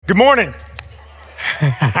Good morning.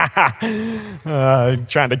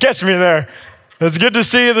 Trying to catch me there. It's good to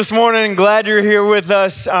see you this morning. Glad you're here with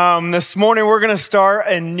us. This morning, we're going to start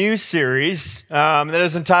a new series that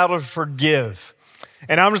is entitled Forgive.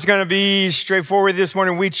 And I'm just going to be straightforward with you this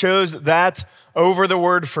morning. We chose that over the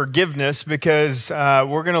word forgiveness because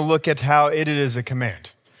we're going to look at how it is a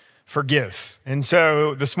command. Forgive. And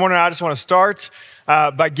so this morning, I just want to start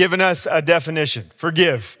by giving us a definition.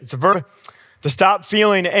 Forgive. It's a verb. To stop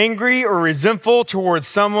feeling angry or resentful towards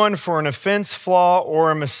someone for an offense, flaw,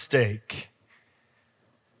 or a mistake.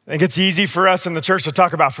 I think it's easy for us in the church to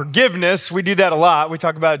talk about forgiveness. We do that a lot. We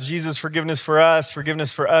talk about Jesus' forgiveness for us,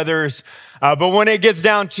 forgiveness for others. But when it gets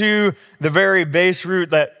down to the very base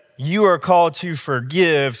root that you are called to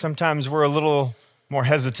forgive, sometimes we're a little more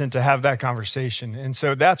hesitant to have that conversation. And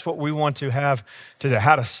so that's what we want to have today,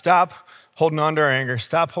 how to stop holding on to our anger,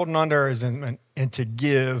 stop holding on to our resentment, and to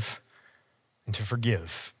give and to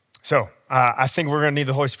forgive. So I think we're going to need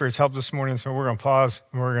the Holy Spirit's help this morning, so we're going to pause,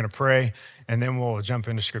 and we're going to pray, and then we'll jump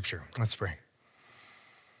into Scripture. Let's pray.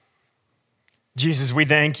 Jesus, we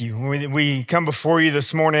thank you. We come before you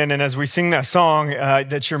this morning, and as we sing that song,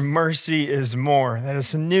 that your mercy is more, that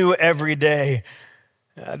it's new every day,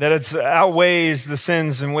 that it outweighs the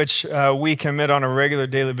sins in which we commit on a regular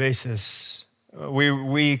daily basis.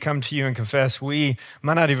 We come to you and confess we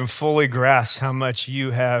might not even fully grasp how much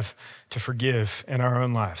you have to forgive in our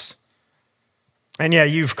own lives. And yeah,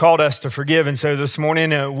 you've called us to forgive. And so this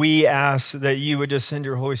morning, we ask that you would just send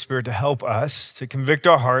your Holy Spirit to help us, to convict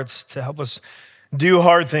our hearts, to help us do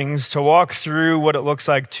hard things, to walk through what it looks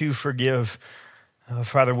like to forgive.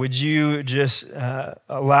 Father, would you just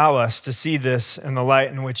allow us to see this in the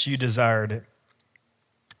light in which you desired it?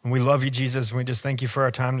 And we love you, Jesus, and we just thank you for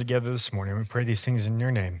our time together this morning. We pray these things in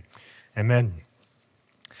your name. Amen.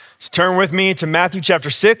 So turn with me to Matthew chapter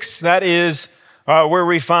 6. That is where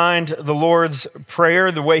we find the Lord's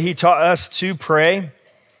Prayer, the way he taught us to pray.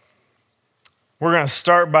 We're going to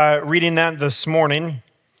start by reading that this morning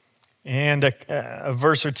and a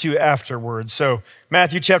verse or two afterwards. So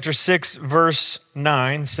Matthew chapter 6, verse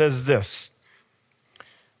 9 says this.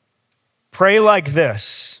 Pray like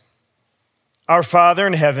this. Our Father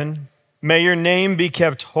in heaven, may your name be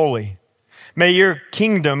kept holy. May your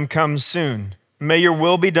kingdom come soon. May your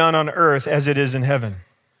will be done on earth as it is in heaven.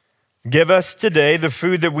 Give us today the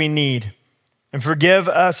food that we need, and forgive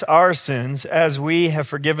us our sins as we have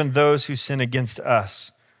forgiven those who sin against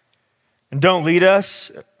us. And don't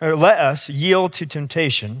let us yield to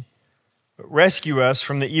temptation, but rescue us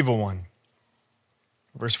from the evil one.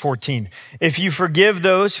 Verse 14, if you forgive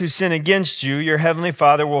those who sin against you, your heavenly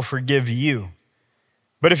Father will forgive you.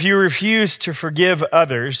 But if you refuse to forgive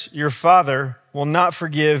others, your Father will not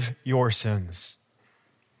forgive your sins.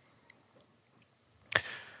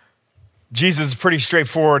 Jesus is pretty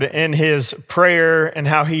straightforward in his prayer and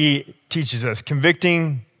how he teaches us,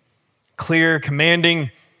 convicting, clear,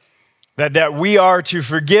 commanding that we are to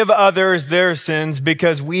forgive others their sins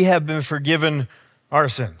because we have been forgiven our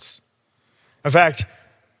sins. In fact,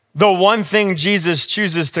 the one thing Jesus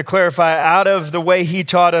chooses to clarify out of the way he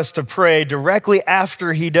taught us to pray directly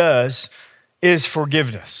after he does is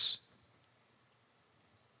forgiveness.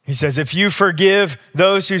 He says, if you forgive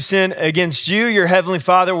those who sin against you, your heavenly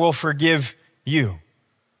Father will forgive you.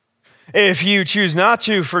 If you choose not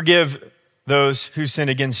to forgive those who sin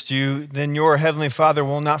against you, then your heavenly Father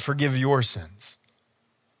will not forgive your sins.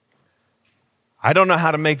 I don't know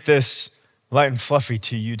how to make this light and fluffy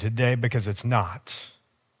to you today because it's not.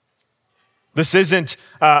 This isn't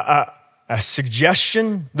a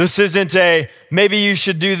suggestion. This isn't a, maybe you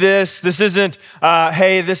should do this. This isn't,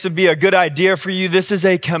 hey, this would be a good idea for you. This is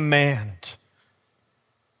a command.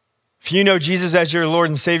 If you know Jesus as your Lord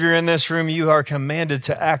and Savior in this room, you are commanded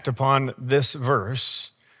to act upon this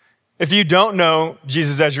verse. If you don't know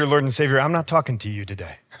Jesus as your Lord and Savior, I'm not talking to you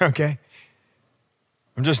today, okay?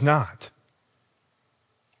 I'm just not.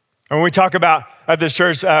 And when we talk about at this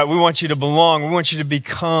church, we want you to belong. We want you to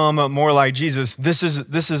become more like Jesus. This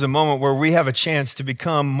is a moment where we have a chance to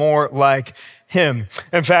become more like him.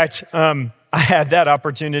 In fact, I had that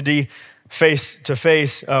opportunity face to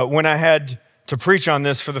face when I had to preach on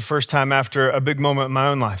this for the first time after a big moment in my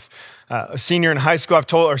own life. Senior in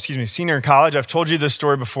senior in college, I've told you this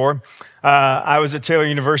story before. I was at Taylor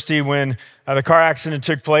University when the car accident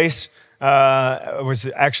took place. It was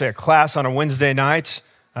actually a class on a Wednesday night.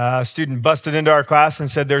 A student busted into our class and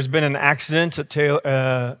said there's been an accident at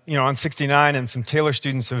on 69 and some Taylor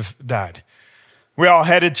students have died. We all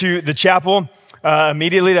headed to the chapel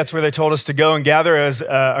immediately. That's where they told us to go and gather as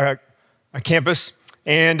a campus.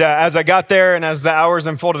 And as I got there and as the hours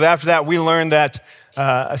unfolded after that, we learned that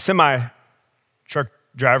a semi truck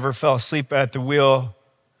driver fell asleep at the wheel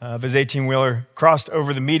of his 18-wheeler, crossed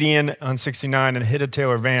over the median on 69 and hit a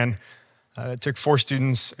Taylor van. It took 4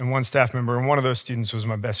 students and 1 staff member, and one of those students was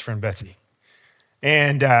my best friend, Betsy.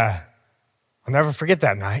 And I'll never forget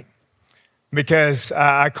that night because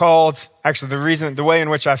I called. Actually, the way in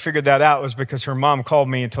which I figured that out was because her mom called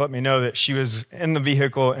me to let me know that she was in the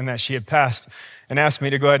vehicle and that she had passed and asked me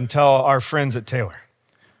to go ahead and tell our friends at Taylor.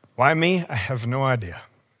 Why me? I have no idea.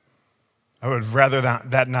 I would rather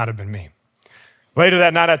that not have been me. Later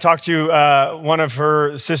that night, I talked to one of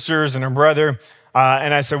her sisters and her brother,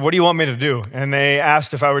 and I said, what do you want me to do? And they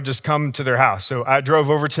asked if I would just come to their house. So I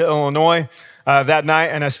drove over to Illinois that night,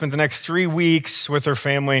 and I spent the next 3 weeks with her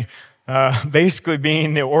family, basically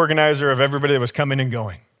being the organizer of everybody that was coming and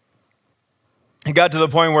going. It got to the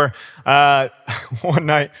point where one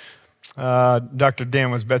night, Dr.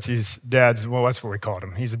 Dan was Betsy's dad's, well, that's what we called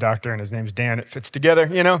him. He's a doctor, and his name's Dan. It fits together,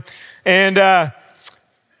 you know? And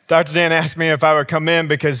Dr. Dan asked me if I would come in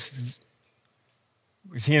because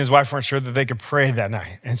he and his wife weren't sure that they could pray that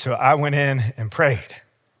night. And so I went in and prayed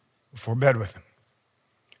before bed with him.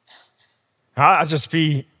 I'll just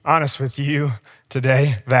be honest with you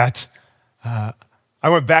today that I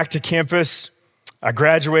went back to campus. I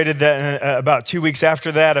graduated about 2 weeks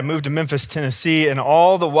after that. I moved to Memphis, Tennessee, and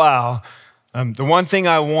all the while, the one thing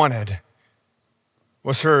I wanted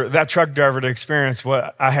was for that truck driver to experience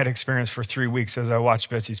what I had experienced for 3 weeks as I watched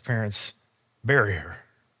Betsy's parents bury her.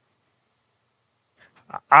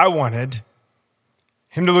 I wanted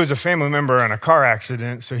him to lose a family member in a car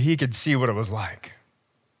accident so he could see what it was like.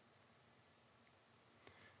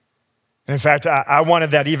 And in fact, I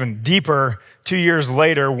wanted that even deeper 2 years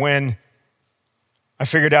later when I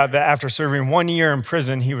figured out that after serving 1 year in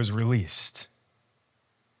prison, he was released.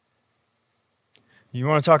 You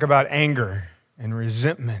want to talk about anger and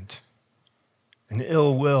resentment and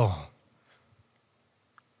ill will.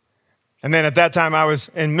 And then at that time, I was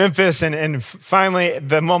in Memphis, and finally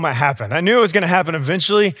the moment happened. I knew it was going to happen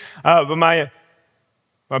eventually, but my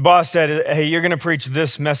boss said, hey, you're going to preach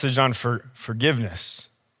this message on forgiveness.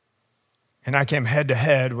 And I came head to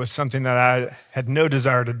head with something that I had no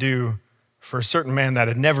desire to do for a certain man that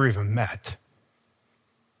I'd never even met.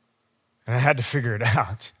 And I had to figure it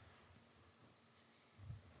out.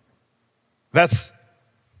 That's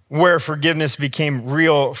where forgiveness became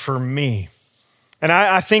real for me. And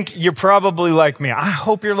I think you're probably like me. I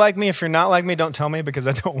hope you're like me. If you're not like me, don't tell me because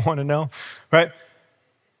I don't want to know, right?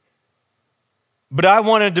 But I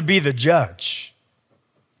wanted to be the judge,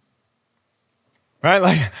 right?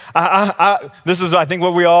 Like, this is, I think,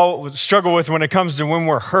 what we all struggle with when it comes to when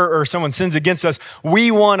we're hurt or someone sins against us.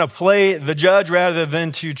 We want to play the judge rather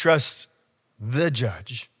than to trust the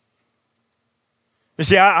judge. You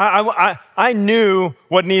see, I knew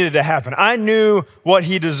what needed to happen. I knew what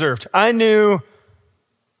he deserved. I knew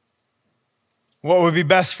what would be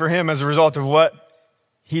best for him as a result of what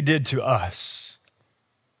he did to us.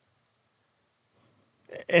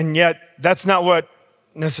 And yet, that's not what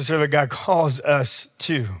necessarily God calls us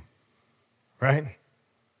to, right?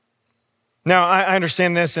 Now, I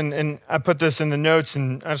understand this, and I put this in the notes,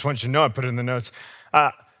 and I just want you to know I put it in the notes.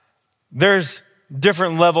 There's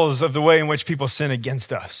different levels of the way in which people sin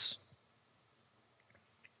against us.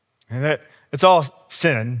 And that it's all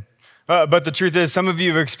sin. But the truth is, some of you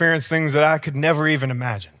have experienced things that I could never even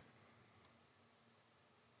imagine.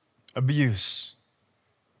 Abuse,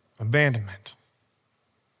 abandonment,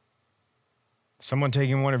 someone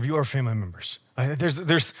taking one of your family members.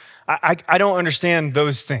 I don't understand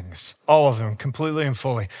those things, all of them, completely and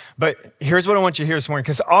fully. But here's what I want you to hear this morning,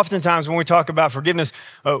 because oftentimes when we talk about forgiveness,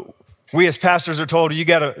 we as pastors are told you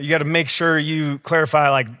gotta make sure you clarify,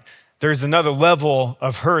 like, there's another level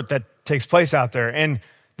of hurt that takes place out there. And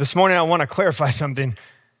this morning I want to clarify something.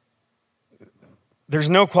 There's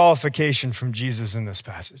no qualification from Jesus in this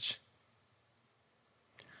passage.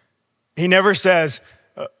 He never says,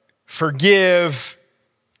 forgive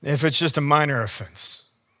if it's just a minor offense.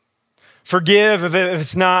 Forgive if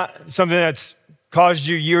it's not something that's caused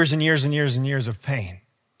you years and years and years and years of pain.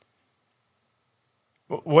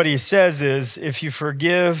 What he says is, if you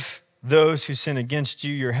forgive those who sin against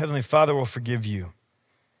you, your heavenly Father will forgive you.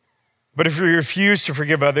 But if you refuse to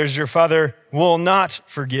forgive others, your Father will not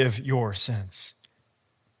forgive your sins.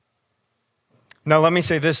 Now, let me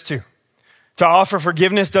say this too. To offer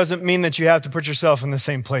forgiveness doesn't mean that you have to put yourself in the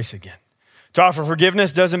same place again. To offer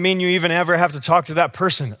forgiveness doesn't mean you even ever have to talk to that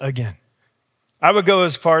person again. I would go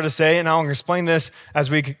as far to say, and I'll explain this as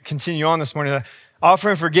we continue on this morning, that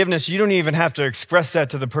offering forgiveness, you don't even have to express that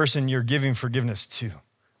to the person you're giving forgiveness to.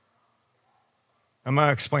 I'm going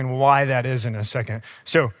to explain why that is in a second.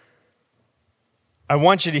 So, I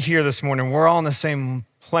want you to hear this morning, we're all on the same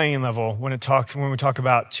playing level when we talk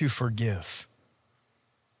about to forgive.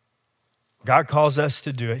 God calls us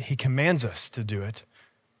to do it. He commands us to do it.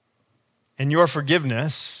 And your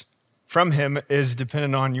forgiveness from him is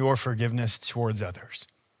dependent on your forgiveness towards others.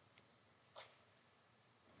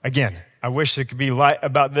 Again, I wish it could be light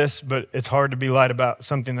about this, but it's hard to be light about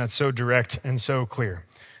something that's so direct and so clear.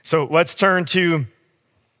 So let's turn to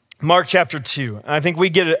Mark chapter 2. I think we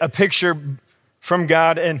get a picture from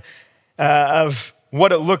God and of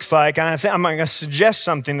what it looks like. And I think I'm going to suggest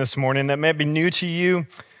something this morning that may be new to you.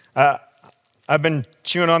 I've been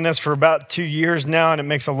chewing on this for about 2 years now, and it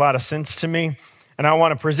makes a lot of sense to me. And I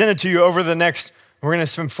want to present it to you over the next, we're going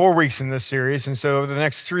to spend 4 weeks in this series. And so over the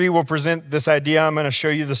next 3, we'll present this idea I'm going to show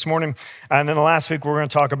you this morning. And then the last week, we're going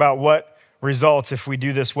to talk about what results if we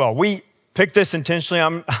do this well. We picked this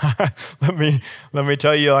intentionally. Let me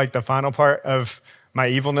tell you like the final part of my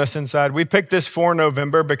evilness inside. We picked this for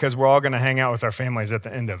November because we're all going to hang out with our families at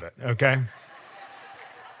the end of it, okay?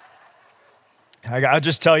 I'll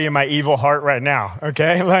just tell you my evil heart right now,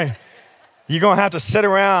 okay? Like, you're going to have to sit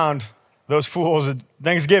around those fools at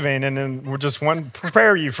Thanksgiving and then we'll just want to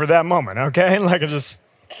prepare you for that moment, okay? Like, I'm just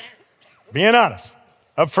being honest,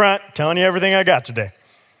 up front, telling you everything I got today.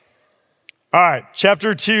 All right,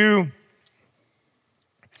 chapter 2.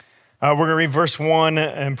 We're going to read verse 1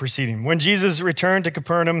 and preceding. When Jesus returned to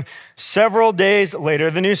Capernaum several days later,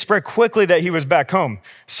 the news spread quickly that he was back home.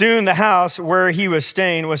 Soon the house where he was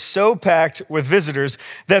staying was so packed with visitors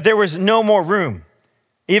that there was no more room,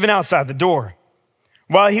 even outside the door.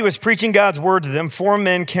 While he was preaching God's word to them, 4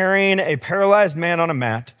 men carrying a paralyzed man on a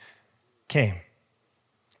mat came.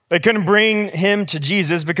 They couldn't bring him to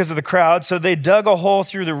Jesus because of the crowd, so they dug a hole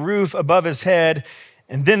through the roof above his head.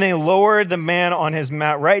 And then they lowered the man on his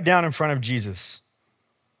mat right down in front of Jesus.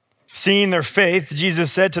 Seeing their faith,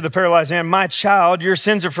 Jesus said to the paralyzed man, "My child, your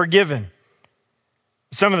sins are forgiven."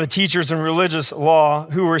 Some of the teachers in religious law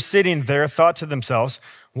who were sitting there thought to themselves,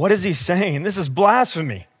 "What is he saying? This is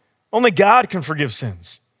blasphemy. Only God can forgive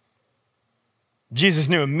sins." Jesus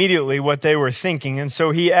knew immediately what they were thinking, and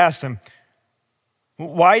so he asked them,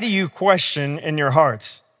 "Why do you question in your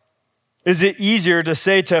hearts? Is it easier to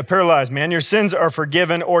say to a paralyzed man, 'Your sins are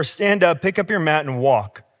forgiven,' or 'Stand up, pick up your mat and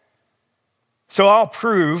walk'? So I'll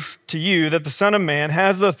prove to you that the Son of Man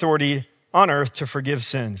has the authority on earth to forgive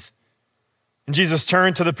sins." And Jesus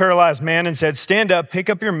turned to the paralyzed man and said, "Stand up, pick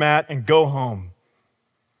up your mat and go home."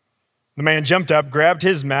 The man jumped up, grabbed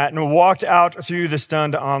his mat, and walked out through the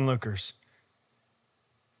stunned onlookers.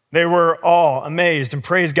 They were all amazed and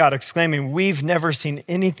praised God, exclaiming, "We've never seen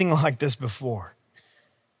anything like this before."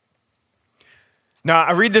 Now,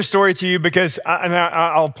 I read this story to you because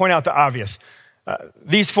I'll point out the obvious.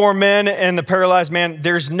 These 4 men and the paralyzed man,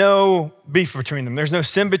 there's no beef between them. There's no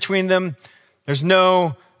sin between them. There's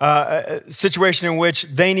no situation in which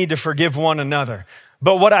they need to forgive one another.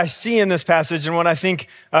 But what I see in this passage and what I think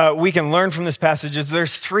we can learn from this passage is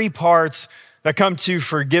there's 3 parts that come to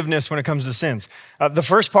forgiveness when it comes to sins. The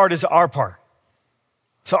first part is our part.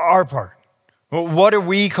 So our part. Well, what are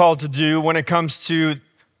we called to do when it comes to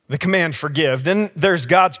the command forgive? Then there's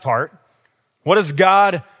God's part. What is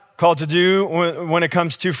God called to do when it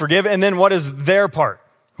comes to forgive? And then what is their part?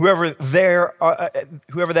 Whoever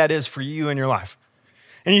that is for you in your life.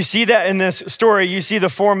 And you see that in this story. You see the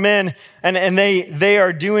 4 men and they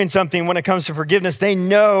are doing something when it comes to forgiveness. They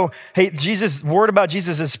know, hey, word about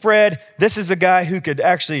Jesus is spread. This is the guy who could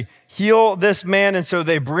actually heal this man. And so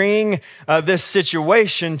they bring this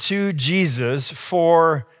situation to Jesus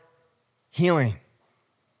for healing.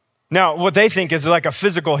 Now, what they think is like a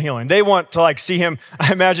physical healing. They want to like see him.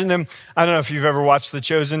 I imagine them, I don't know if you've ever watched The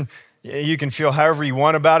Chosen. You can feel however you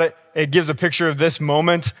want about it. It gives a picture of this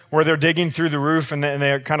moment where they're digging through the roof and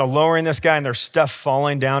they're kind of lowering this guy and there's stuff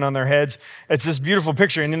falling down on their heads. It's this beautiful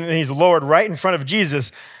picture. And then he's lowered right in front of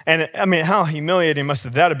Jesus. And I mean, how humiliating must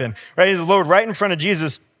that have been, right? He's lowered right in front of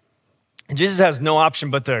Jesus. And Jesus has no option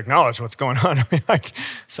but to acknowledge what's going on. I mean, like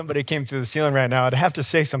somebody came through the ceiling right now. I'd have to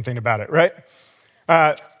say something about it, right?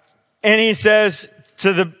 And he says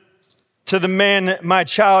to the man, "My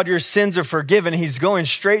child, your sins are forgiven." He's going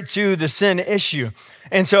straight to the sin issue.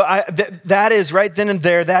 And so that is right then and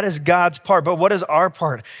there, that is God's part. But what is our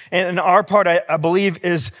part? And our part, I believe,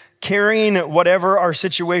 is carrying whatever our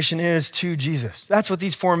situation is to Jesus. That's what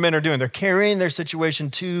these 4 men are doing. They're carrying their situation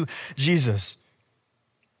to Jesus.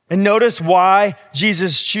 And notice why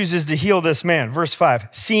Jesus chooses to heal this man. Verse 5,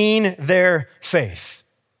 seeing their faith.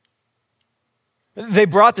 They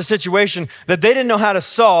brought the situation that they didn't know how to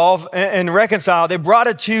solve and reconcile. They brought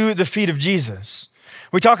it to the feet of Jesus.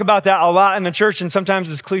 We talk about that a lot in the church, and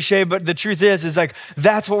sometimes it's cliche, but the truth is like,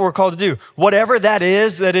 that's what we're called to do. Whatever that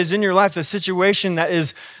is in your life, the situation that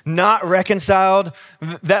is not reconciled,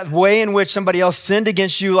 that way in which somebody else sinned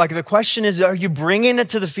against you, like the question is, are you bringing it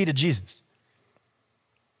to the feet of Jesus?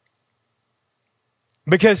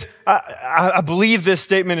 Because I believe this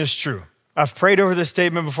statement is true. I've prayed over this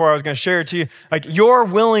statement before. I was going to share it to you. Like, your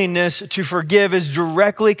willingness to forgive is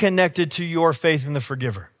directly connected to your faith in the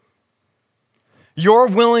forgiver. Your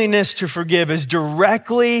willingness to forgive is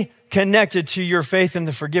directly connected to your faith in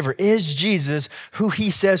the forgiver. Is Jesus who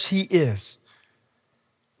he says he is?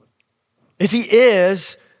 If he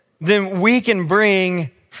is, then we can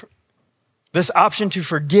bring this option to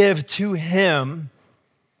forgive to him,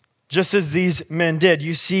 just as these men did.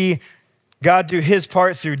 You see God do his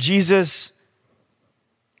part through Jesus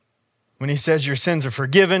when he says your sins are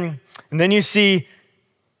forgiven. And then you see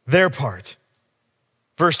their part.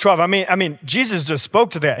 Verse 12, I mean, Jesus just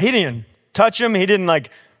spoke to that. He didn't touch him.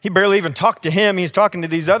 He barely even talked to him. He's talking to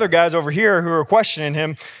these other guys over here who are questioning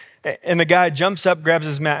him. And the guy jumps up, grabs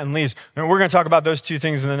his mat, and leaves. And we're going to talk about those two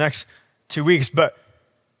things in the next 2 weeks. But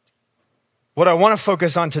what I want to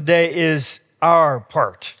focus on today is our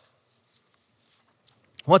part.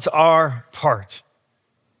 What's our part?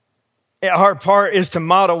 Our part is to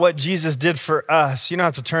model what Jesus did for us. You don't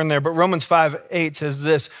have to turn there, but Romans 5:8 says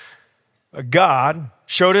this: God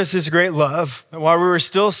showed us his great love, that while we were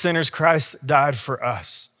still sinners, Christ died for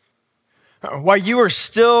us. While you were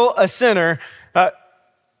still a sinner,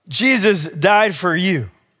 Jesus died for you.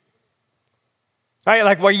 Right?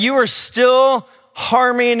 Like, while you were still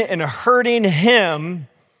harming and hurting him,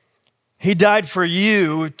 he died for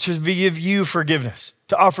you to give you forgiveness,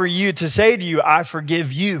 to offer you, to say to you, I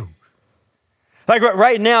forgive you. Like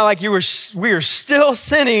right now, like we are still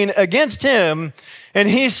sinning against him, and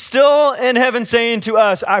he's still in heaven saying to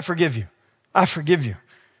us, I forgive you. I forgive you.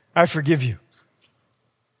 I forgive you.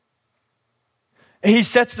 He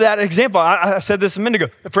sets that example. I said this a minute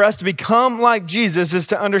ago. For us to become like Jesus is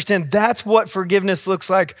to understand that's what forgiveness looks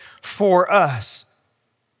like for us.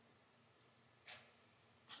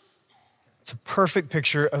 It's a perfect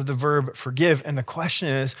picture of the verb forgive. And the question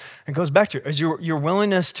is, it goes back to, is your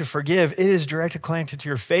willingness to forgive, it is directly connected to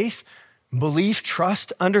your faith, belief,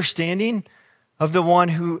 trust, understanding of the one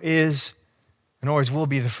who is and always will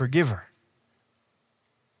be the forgiver.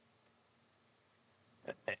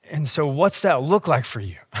 And so what's that look like for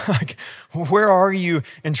you? Like, where are you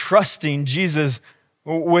entrusting Jesus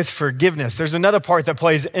with forgiveness? There's another part that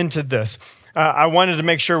plays into this. I wanted to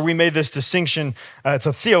make sure we made this distinction. It's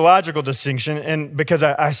a theological distinction, and because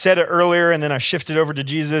I said it earlier and then I shifted over to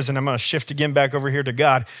Jesus, and I'm going to shift again back over here to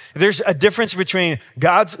God. There's a difference between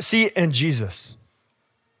God's seat and Jesus.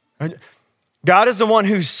 God is the one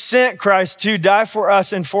who sent Christ to die for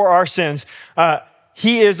us and for our sins.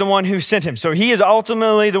 He is the one who sent him. So he is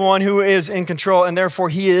ultimately the one who is in control, and therefore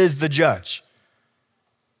he is the judge.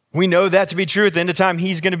 We know that to be true. At the end of time,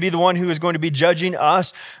 he's going to be the one who is going to be judging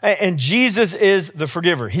us. And Jesus is the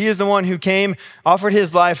forgiver. He is the one who came, offered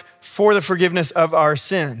his life for the forgiveness of our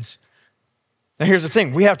sins. Now here's the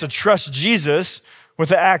thing. We have to trust Jesus with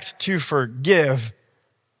the act to forgive,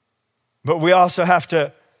 but we also have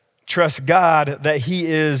to trust God that he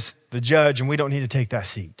is the judge, and we don't need to take that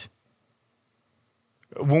seat.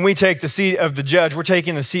 When we take the seat of the judge, we're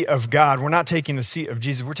taking the seat of God. We're not taking the seat of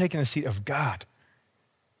Jesus. We're taking the seat of God.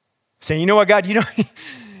 Saying, you know what, God, you don't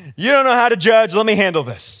know how to judge. Let me handle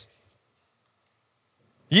this.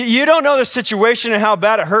 You don't know the situation and how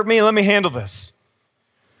bad it hurt me. Let me handle this.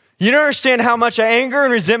 You don't understand how much anger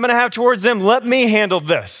and resentment I have towards them. Let me handle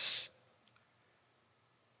this.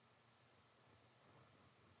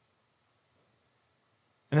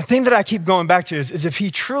 And the thing that I keep going back to is if he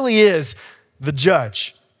truly is the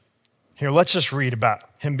judge. Here, let's just read about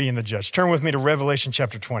him being the judge. Turn with me to Revelation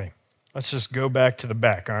chapter 20. Let's just go back to the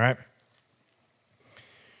back, all right?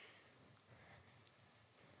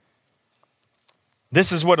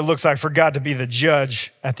 This is what it looks like for God to be the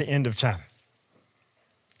judge at the end of time.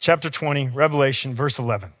 Chapter 20, Revelation, verse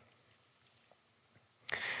 11.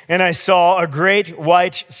 And I saw a great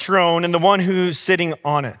white throne and the one who's sitting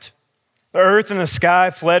on it. The earth and the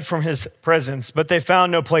sky fled from his presence, but they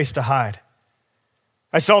found no place to hide.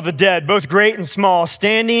 I saw the dead, both great and small,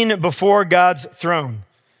 standing before God's throne.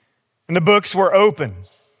 And the books were open,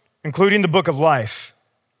 including the book of life.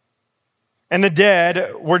 And the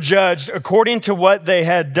dead were judged according to what they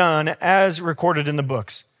had done, as recorded in the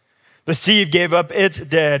books. The sea gave up its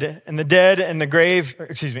dead, and the dead and the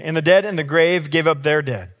grave gave up their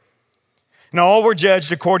dead. And all were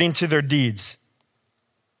judged according to their deeds.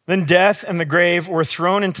 Then death and the grave were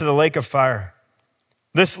thrown into the lake of fire.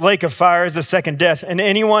 This lake of fire is the second death, and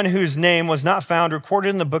anyone whose name was not found recorded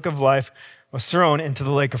in the book of life was thrown into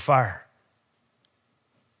the lake of fire.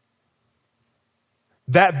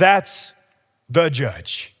 That's the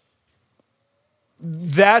judge.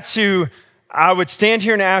 That's who I would stand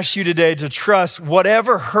here and ask you today to trust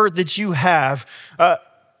whatever hurt that you have,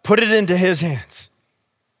 put it into his hands.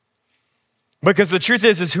 Because the truth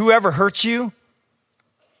is whoever hurts you,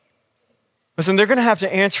 listen, they're going to have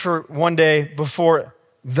to answer one day before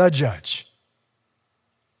the judge.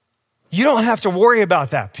 You don't have to worry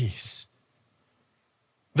about that piece.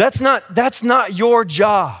 That's not your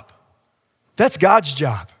job. That's God's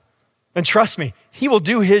job. And trust me, he will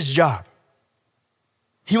do his job.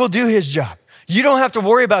 He will do his job. You don't have to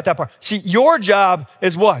worry about that part. See, your job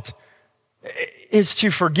is what? Is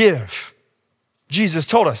to forgive. Jesus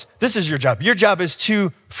told us, this is your job. Your job is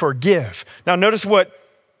to forgive. Now notice what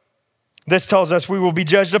this tells us we will be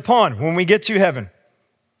judged upon when we get to heaven.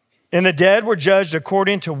 And the dead were judged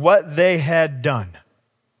according to what they had done.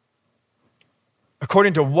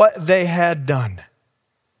 According to what they had done.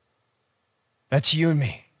 That's you and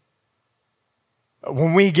me.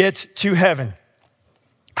 When we get to heaven,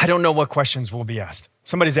 I don't know what questions will be asked.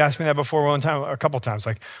 Somebody's asked me that before one time, a couple times.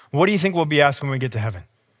 Like, what do you think will be asked when we get to heaven?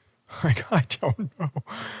 Like, I don't know.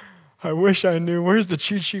 I wish I knew. Where's the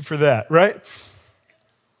cheat sheet for that, right?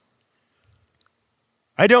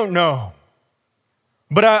 I don't know.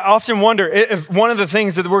 But I often wonder if one of the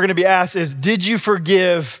things that we're going to be asked is, did you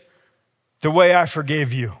forgive the way I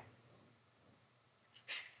forgave you?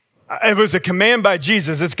 It was a command by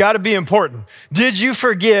Jesus. It's got to be important. Did you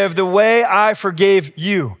forgive the way I forgave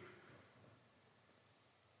you?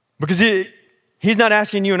 Because he's not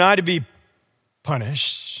asking you and I to be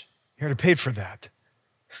punished. He already paid for that.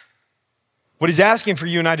 What he's asking for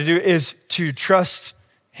you and I to do is to trust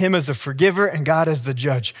him as the forgiver and God as the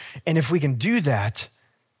judge. And if we can do that,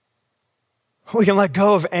 we can let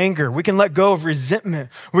go of anger. We can let go of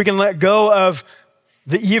resentment. We can let go of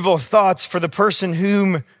the evil thoughts for the person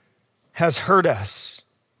whom has hurt us.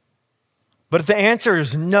 But if the answer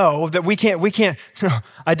is no, that we can't, no,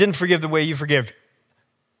 I didn't forgive the way you forgive.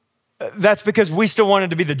 That's because we still wanted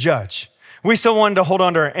to be the judge. We still wanted to hold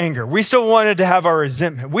on to our anger. We still wanted to have our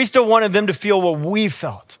resentment. We still wanted them to feel what we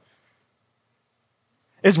felt.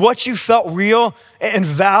 Is what you felt real and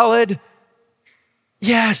valid?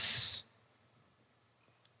 Yes.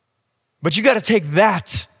 But you got to take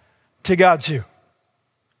that to God too.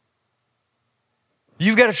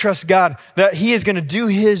 You've got to trust God that he is going to do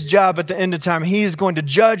his job at the end of time. He is going to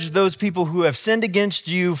judge those people who have sinned against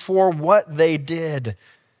you for what they did.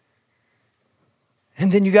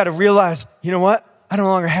 And then you got to realize, you know what? I no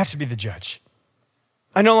longer have to be the judge.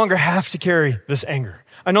 I no longer have to carry this anger.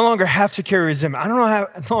 I no longer have to carry resentment. I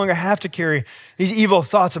no longer have to carry these evil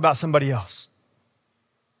thoughts about somebody else.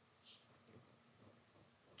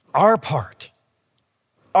 Our part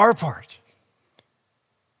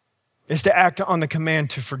is to act on the command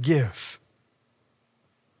to forgive.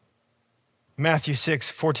 Matthew 6,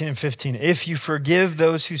 14 and 15. If you forgive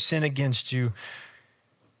those who sin against you,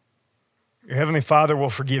 your heavenly Father will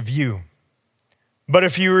forgive you. But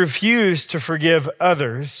if you refuse to forgive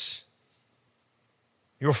others,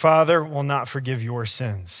 your Father will not forgive your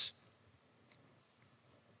sins.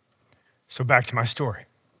 So back to my story.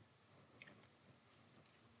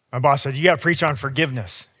 My boss said, you got to preach on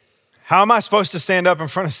forgiveness. How am I supposed to stand up in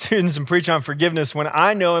front of students and preach on forgiveness when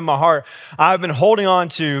I know in my heart I've been holding on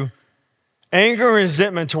to anger and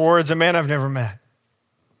resentment towards a man I've never met?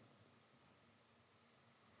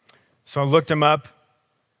 So I looked him up.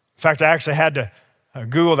 In fact, I actually had to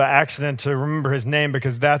Google the accident to remember his name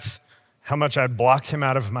because that's how much I blocked him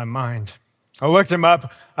out of my mind. I looked him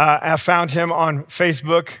up. I found him on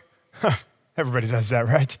Facebook. Everybody does that,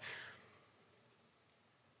 right?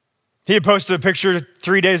 He had posted a picture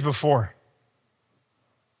 3 days before,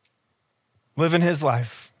 living his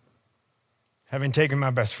life, having taken my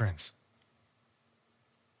best friends.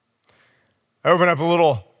 I opened up a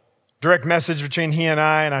little direct message between he and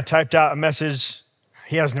I typed out a message.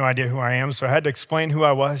 He has no idea who I am, so I had to explain who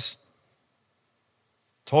I was.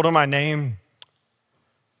 Told him my name,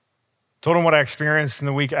 told him what I experienced in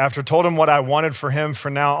the week after, told him what I wanted for him for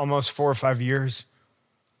now almost 4 or 5 years.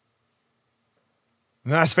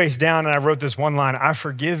 And then I spaced down and I wrote this one line: I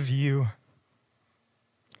forgive you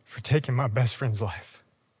for taking my best friend's life.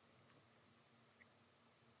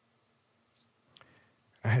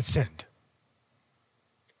 I had sinned.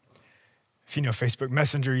 If you know Facebook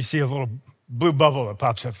Messenger, you see a little blue bubble that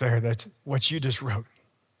pops up there. That's what you just wrote.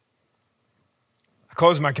 I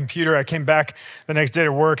closed my computer. I came back the next day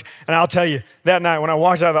to work. And I'll tell you, that night when I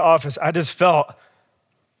walked out of the office, I just felt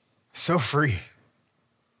so free.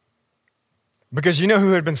 Because you know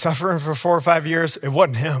who had been suffering for 4 or 5 years? It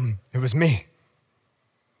wasn't him, it was me.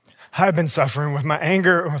 I had been suffering with my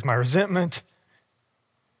anger, with my resentment,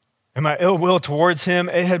 and my ill will towards him.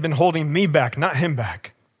 It had been holding me back, not him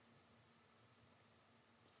back.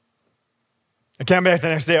 I came back the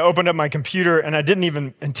next day, I opened up my computer, and I didn't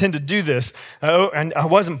even intend to do this. And I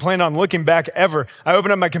wasn't planning on looking back ever. I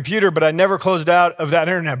opened up my computer, but I never closed out of that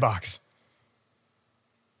internet box.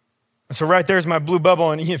 And so right there's my blue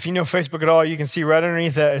bubble, and if you know Facebook at all, you can see right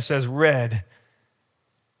underneath that, it says read,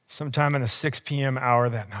 sometime in a 6 p.m. hour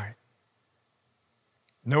that night.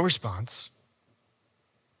 No response.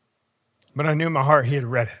 But I knew in my heart he had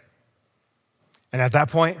read it. And at that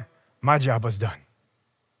point, my job was done.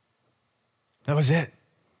 That was it.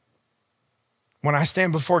 When I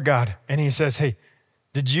stand before God and he says, hey,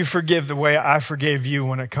 did you forgive the way I forgave you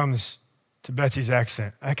when it comes to Betsy's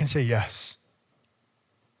accident? I can say yes.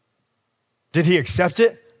 Did he accept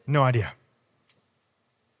it? No idea.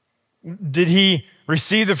 Did he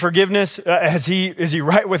receive the forgiveness? Is he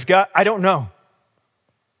right with God? I don't know.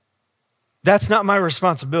 That's not my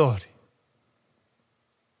responsibility.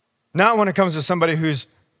 Not when it comes to somebody who's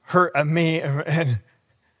hurt at me and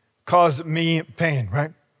caused me pain,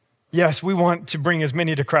 right? Yes, we want to bring as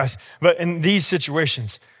many to Christ, but in these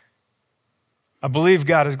situations, I believe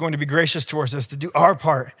God is going to be gracious towards us to do our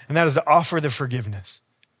part, and that is to offer the forgiveness.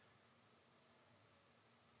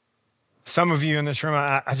 Some of you in this room,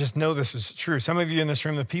 I just know this is true. Some of you in this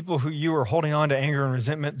room, the people who you are holding on to anger and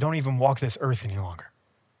resentment don't even walk this earth any longer.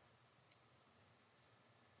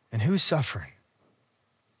 And who's suffering?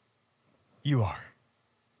 You are.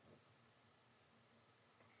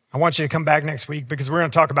 I want you to come back next week because we're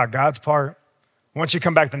going to talk about God's part. I want you to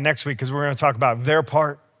come back the next week because we're going to talk about their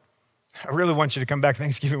part. I really want you to come back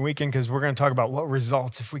Thanksgiving weekend because we're going to talk about what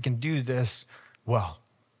results if we can do this well.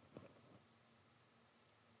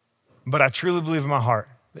 But I truly believe in my heart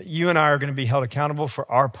that you and I are going to be held accountable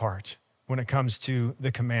for our part when it comes to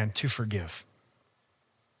the command to forgive.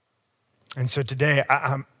 And so today,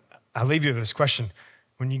 I leave you with this question.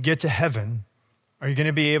 When you get to heaven, are you going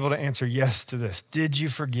to be able to answer yes to this? Did you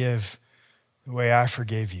forgive the way I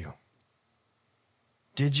forgave you?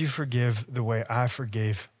 Did you forgive the way I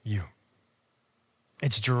forgave you?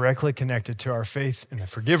 It's directly connected to our faith in the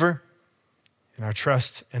forgiver and our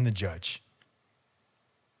trust in the judge.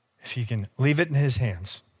 If you can leave it in his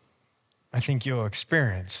hands, I think you'll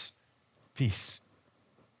experience peace.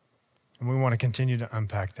 And we want to continue to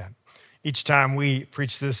unpack that. Each time we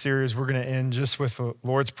preach this series, we're going to end just with the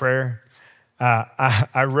Lord's Prayer.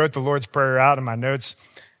 I wrote the Lord's Prayer out in my notes,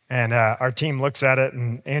 and our team looks at it,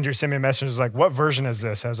 and Andrew sent me a message, was like, what version is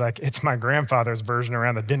this? I was like, it's my grandfather's version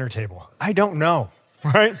around the dinner table. I don't know,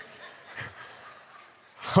 right?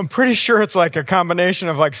 I'm pretty sure it's like a combination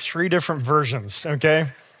of like 3 different versions,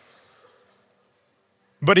 okay?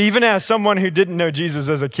 But even as someone who didn't know Jesus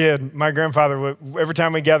as a kid, my grandfather, every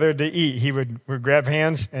time we gathered to eat, he would grab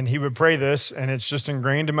hands and he would pray this, and it's just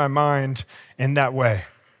ingrained in my mind in that way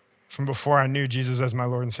from before I knew Jesus as my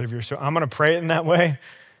Lord and Savior. So I'm going to pray it in that way.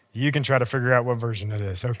 You can try to figure out what version it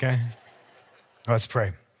is, okay? Let's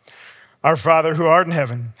pray. Our Father who art in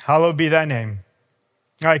heaven, hallowed be thy name.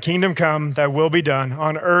 Thy kingdom come, thy will be done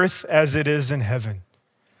on earth as it is in heaven.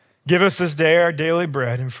 Give us this day our daily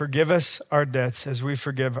bread, and forgive us our debts as we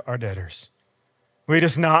forgive our debtors. Lead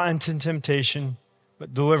us not into temptation,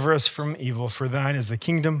 but deliver us from evil. For thine is the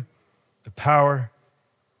kingdom, the power,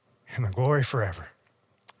 and the glory forever.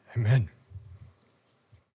 Amen.